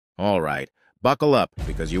All right, buckle up,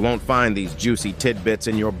 because you won't find these juicy tidbits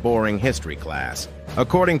in your boring history class.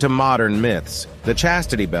 According to modern myths, the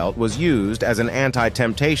chastity belt was used as an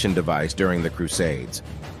anti-temptation device during the Crusades.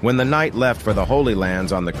 When the knight left for the Holy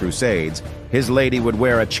Lands on the Crusades, his lady would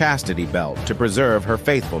wear a chastity belt to preserve her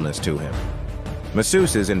faithfulness to him.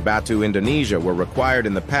 Masseuses in Batu, Indonesia were required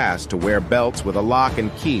in the past to wear belts with a lock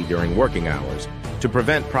and key during working hours to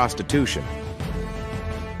prevent prostitution.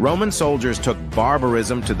 Roman soldiers took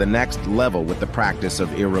barbarism to the next level with the practice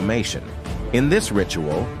of irrumation. In this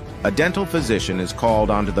ritual, a dental physician is called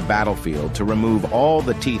onto the battlefield to remove all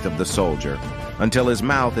the teeth of the soldier until his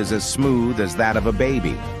mouth is as smooth as that of a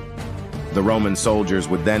baby. The Roman soldiers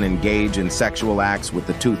would then engage in sexual acts with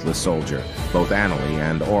the toothless soldier, both anally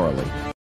and orally.